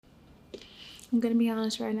I'm gonna be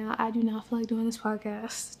honest right now, I do not feel like doing this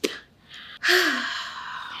podcast.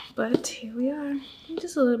 But here we are. I'm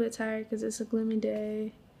just a little bit tired because it's a gloomy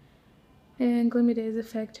day. And gloomy days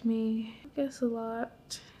affect me, I guess, a lot.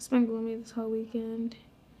 It's been gloomy this whole weekend.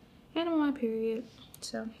 And I'm on my period.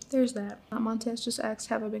 So there's that. Montez just asked,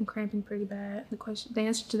 have I been cramping pretty bad? The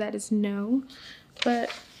answer to that is no. But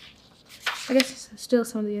I guess still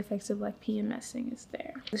some of the effects of like PMSing is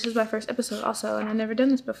there. This is my first episode also, and I've never done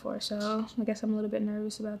this before, so I guess I'm a little bit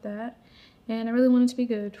nervous about that. And I really want it to be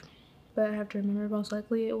good, but I have to remember most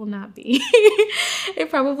likely it will not be. It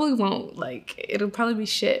probably won't. Like, it'll probably be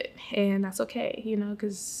shit, and that's okay, you know,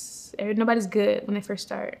 because nobody's good when they first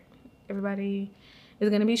start. Everybody is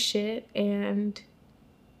gonna be shit, and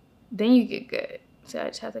then you get good. So I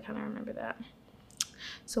just have to kind of remember that.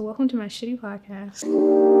 So welcome to my shitty podcast.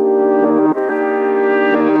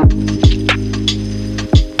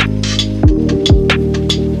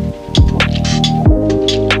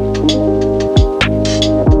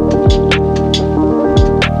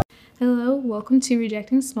 Hello, welcome to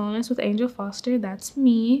Rejecting Smallness with Angel Foster. That's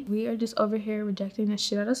me. We are just over here rejecting the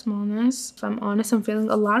shit out of smallness. If I'm honest, I'm feeling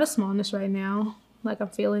a lot of smallness right now. Like, I'm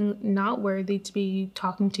feeling not worthy to be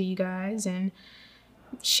talking to you guys and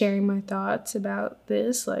sharing my thoughts about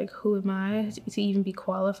this. Like, who am I to even be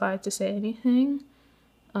qualified to say anything?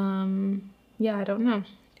 Yeah, I don't know.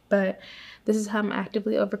 But this is how I'm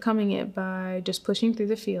actively overcoming it, by just pushing through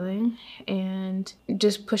the feeling and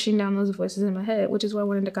just pushing down those voices in my head, which is what I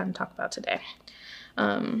wanted to kind of talk about today.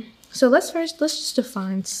 So let's just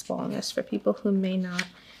define smallness for people who may not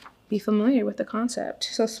be familiar with the concept.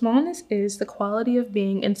 So smallness is the quality of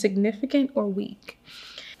being insignificant or weak.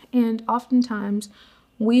 And oftentimes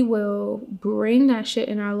we will bring that shit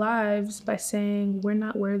in our lives by saying we're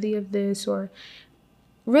not worthy of this, or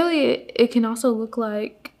really it can also look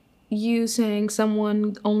like you saying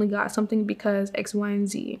someone only got something because X, Y, and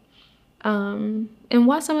Z. And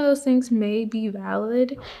while some of those things may be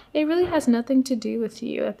valid, it really has nothing to do with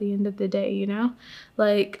you at the end of the day, you know?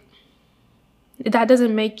 Like, that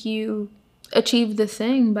doesn't make you achieve the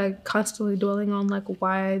thing by constantly dwelling on like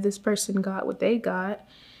why this person got what they got,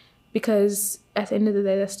 because at the end of the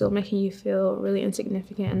day, that's still making you feel really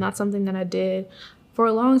insignificant. And that's something that I did for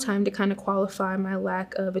a long time to kind of qualify my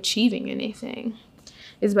lack of achieving anything,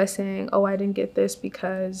 is by saying, oh, I didn't get this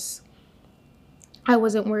because I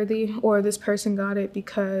wasn't worthy, or this person got it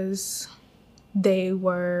because they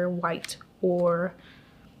were white or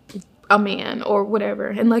a man or whatever.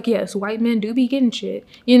 And like, yes, white men do be getting shit,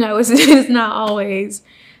 you know. It's not always,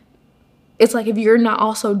 it's like, if you're not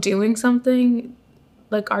also doing something,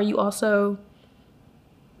 like, are you also,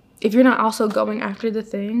 if you're not also going after the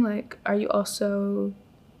thing, like, are you also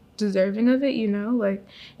deserving of it, you know? Like,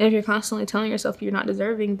 and if you're constantly telling yourself you're not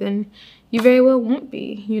deserving, then you very well won't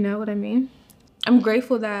be, you know what I mean? I'm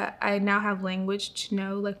grateful that I now have language to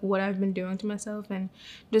know like what I've been doing to myself and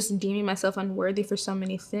just deeming myself unworthy for so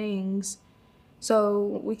many things,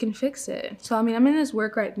 so we can fix it. So I mean, I'm in this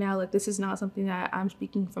work right now. Like, this is not something that I'm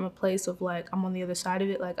speaking from a place of like I'm on the other side of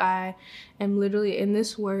it. Like, I am literally in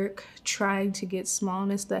this work trying to get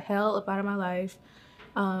smallness the hell up out of my life.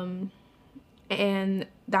 And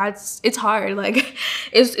it's hard. Like,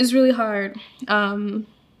 it's really hard,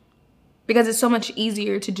 because it's so much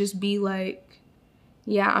easier to just be like,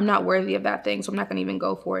 yeah, I'm not worthy of that thing, so I'm not gonna even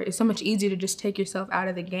go for it. It's so much easier to just take yourself out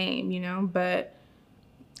of the game, you know? But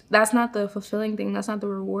that's not the fulfilling thing. That's not the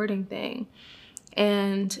rewarding thing.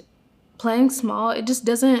 And playing small, it just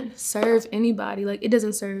doesn't serve anybody. Like, it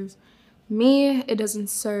doesn't serve me. It doesn't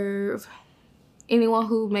serve anyone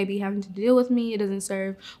who may be having to deal with me. It doesn't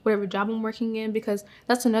serve whatever job I'm working in, because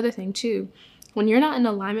that's another thing too. When you're not in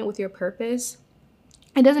alignment with your purpose,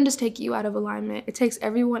 it doesn't just take you out of alignment. It takes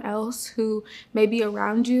everyone else who may be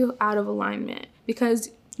around you out of alignment,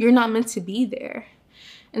 because you're not meant to be there.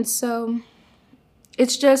 And so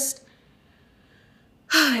it's just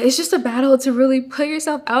a battle to really put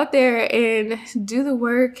yourself out there and do the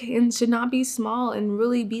work, and should not be small, and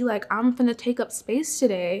really be like, I'm gonna take up space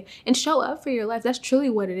today and show up for your life. That's truly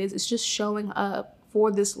what it is. It's just showing up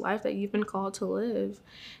for this life that you've been called to live.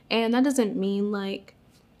 And that doesn't mean like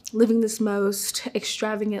living this most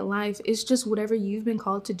extravagant life. It's just whatever you've been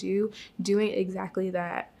called to do, doing exactly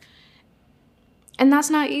that. And that's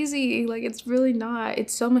not easy. Like, it's really not.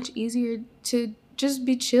 It's so much easier to just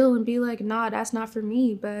be chill and be like, nah, that's not for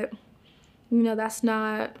me. But, you know, that's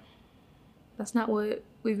not what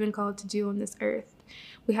we've been called to do on this earth.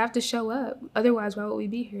 We have to show up. Otherwise, why would we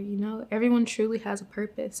be here, you know? Everyone truly has a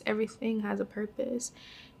purpose. Everything has a purpose.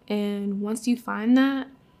 And once you find that,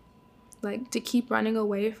 like, to keep running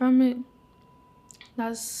away from it,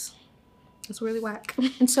 that's It's really whack.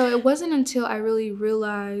 And so it wasn't until I really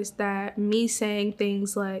realized that me saying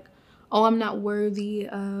things like, oh, I'm not worthy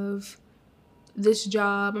of this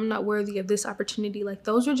job, I'm not worthy of this opportunity, like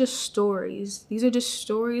those are just stories. These are just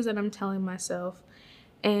stories that I'm telling myself.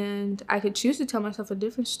 And I could choose to tell myself a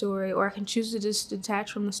different story, or I can choose to just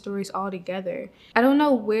detach from the stories altogether. I don't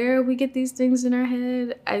know where we get these things in our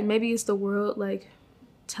head. Maybe it's the world like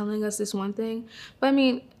telling us this one thing. But I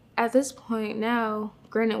mean, at this point now,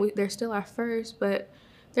 granted, they're still our first, but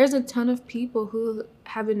there's a ton of people who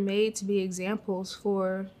have been made to be examples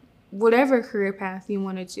for whatever career path you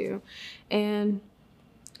wanted to. And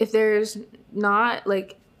if there's not,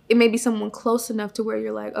 like, it may be someone close enough to where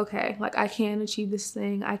you're like, okay, like I can achieve this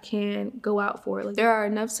thing, I can go out for it. Like there are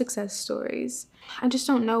enough success stories. I just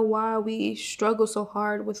don't know why we struggle so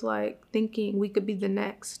hard with like thinking we could be the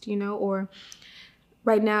next, you know? Or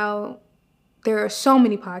right now, there are so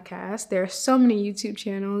many podcasts, there are so many YouTube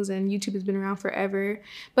channels, and YouTube has been around forever,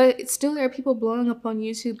 but still there are people blowing up on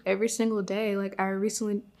YouTube every single day. Like I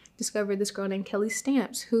recently discovered this girl named Kelly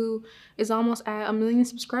Stamps, who is almost at 1 million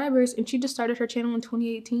subscribers, and she just started her channel in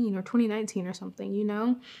 2018 or 2019 or something, you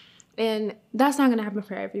know? And that's not gonna happen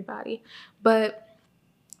for everybody, but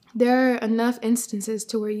there are enough instances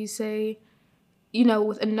to where you say, you know,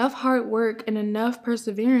 with enough hard work and enough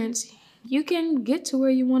perseverance, you can get to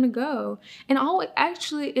where you want to go. And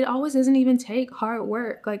it always doesn't even take hard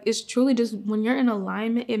work. Like it's truly just when you're in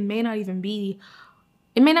alignment, it may not even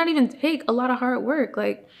take a lot of hard work.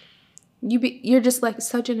 Like you're just like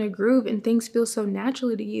such in a groove and things feel so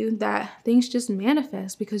naturally to you that things just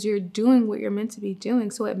manifest because you're doing what you're meant to be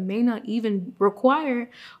doing. So it may not even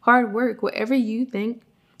require hard work. Whatever you think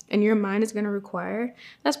and your mind is going to require,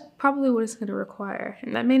 that's probably what it's going to require.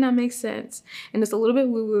 And that may not make sense. And it's a little bit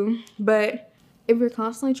woo-woo, but if you're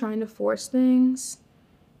constantly trying to force things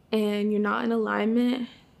and you're not in alignment,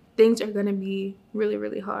 things are going to be really,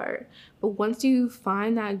 really hard. But once you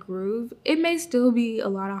find that groove, it may still be a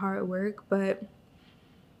lot of hard work, but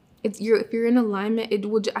if you're in alignment,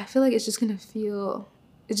 I feel like it's just going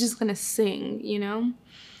to sing, you know?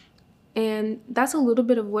 And that's a little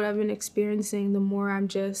bit of what I've been experiencing the more I'm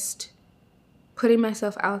just putting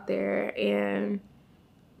myself out there and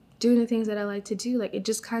doing the things that I like to do. Like it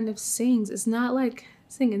just kind of sings. It's not like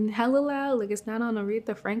singing hella loud, like it's not on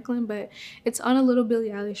Aretha Franklin, but it's on a little Billie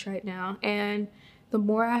Eilish right now. And the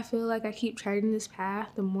more I feel like I keep charting this path,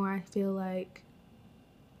 the more I feel like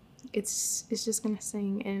it's just gonna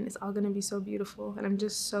sing and it's all gonna be so beautiful. And I'm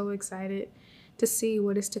just so excited to see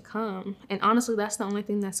what is to come. And honestly, that's the only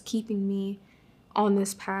thing that's keeping me on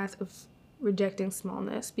this path of rejecting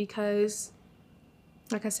smallness, because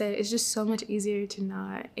like I said, it's just so much easier to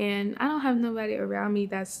not. And I don't have nobody around me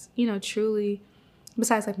that's, you know, truly,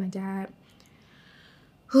 besides like my dad,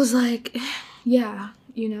 who's like, yeah,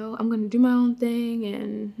 you know, I'm gonna do my own thing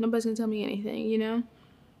and nobody's gonna tell me anything, you know?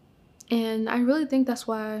 And I really think that's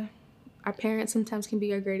why our parents sometimes can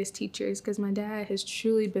be our greatest teachers, because my dad has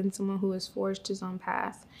truly been someone who has forged his own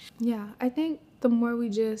path. Yeah, I think the more we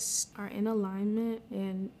just are in alignment,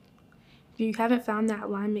 and if you haven't found that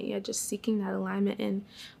alignment yet, just seeking that alignment and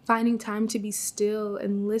finding time to be still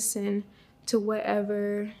and listen to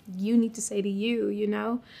whatever you need to say to you, you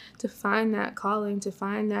know, to find that calling, to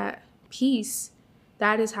find that peace.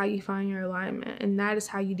 That is how you find your alignment, and that is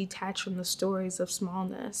how you detach from the stories of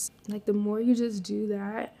smallness. Like the more you just do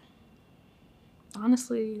that,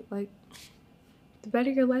 honestly, like the better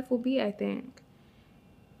your life will be, I think.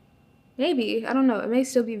 Maybe, I don't know, it may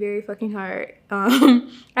still be very fucking hard.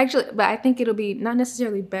 Actually, but I think it'll be not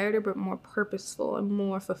necessarily better, but more purposeful and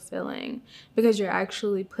more fulfilling, because you're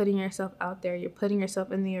actually putting yourself out there. You're putting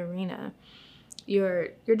yourself in the arena. You're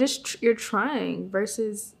trying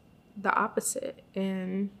versus the opposite.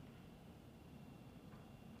 And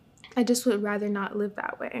I just would rather not live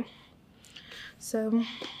that way. So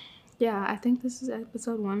yeah, I think this is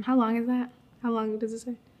episode 1. How long is that? How long does it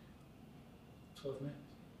say? 12 minutes.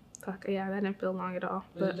 Fuck, yeah, that didn't feel long at all.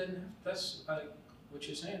 But that's like, what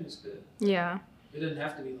you're saying is good. Yeah. It doesn't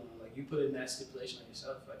have to be long. Like you put in that stipulation on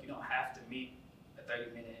yourself. Like you don't have to meet a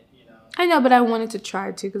 30-minute, you know. I know, but I wanted to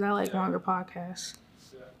try to, because I like longer podcasts.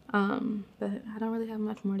 Yeah. But I don't really have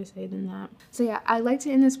much more to say than that. So yeah, I like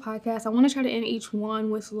to end this podcast. I want to try to end each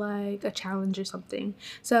one with like a challenge or something.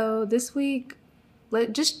 So this week,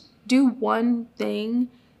 just do one thing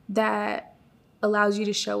that allows you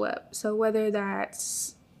to show up. So whether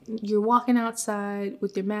that's you're walking outside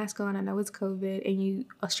with your mask on, I know it's COVID, and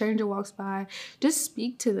a stranger walks by, just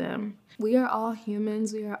speak to them. We are all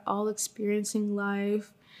humans. We are all experiencing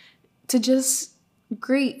life. To just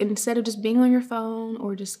greet instead of just being on your phone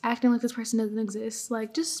or just acting like this person doesn't exist.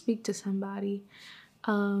 Like, just speak to somebody.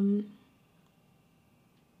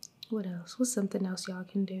 What else? What's something else y'all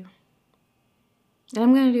can do? And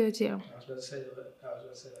I'm gonna do it too. I was about to say,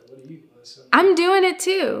 like, what do you? I'm doing it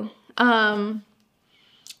too.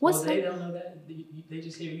 Well, they don't know that. They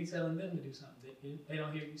just hear you telling them to do something. They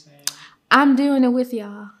don't hear you saying. I'm doing it with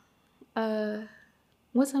y'all.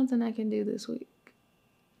 What's something I can do this week?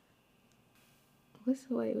 What's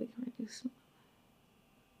the way we can do something?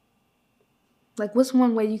 Like, what's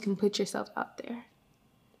one way you can put yourself out there?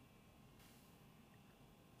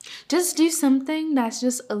 Just do something that's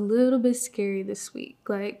just a little bit scary this week.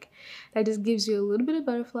 Like, that just gives you a little bit of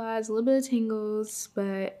butterflies, a little bit of tingles,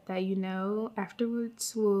 but that you know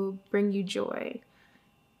afterwards will bring you joy.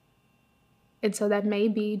 And so that may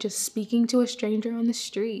be just speaking to a stranger on the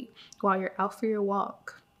street while you're out for your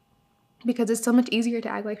walk. Because it's so much easier to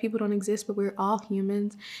act like people don't exist, but we're all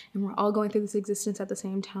humans and we're all going through this existence at the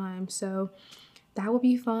same time. So that would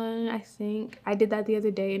be fun, I think. I did that the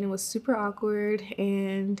other day and it was super awkward,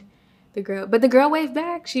 and the girl waved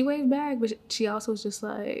back. She waved back, but she also was just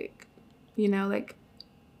like, you know, like,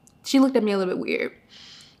 she looked at me a little bit weird.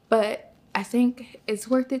 But I think it's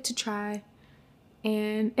worth it to try.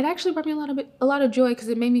 And it actually brought me a lot of joy because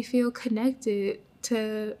it made me feel connected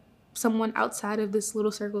to someone outside of this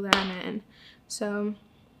little circle that I'm in. So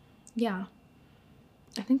yeah,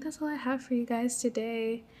 I think that's all I have for you guys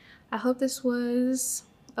today. I hope this was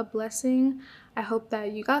a blessing. I hope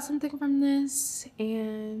that you got something from this,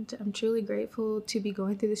 and I'm truly grateful to be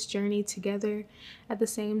going through this journey together at the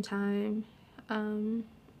same time. And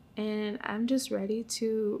I'm just ready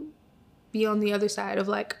to be on the other side of,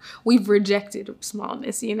 like, we've rejected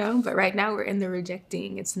smallness, you know, but right now we're in the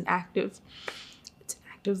rejecting. It's an active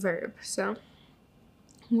verb. So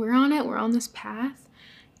we're on it. We're on this path,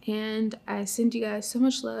 and I send you guys so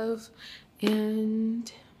much love, and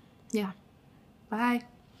yeah, bye.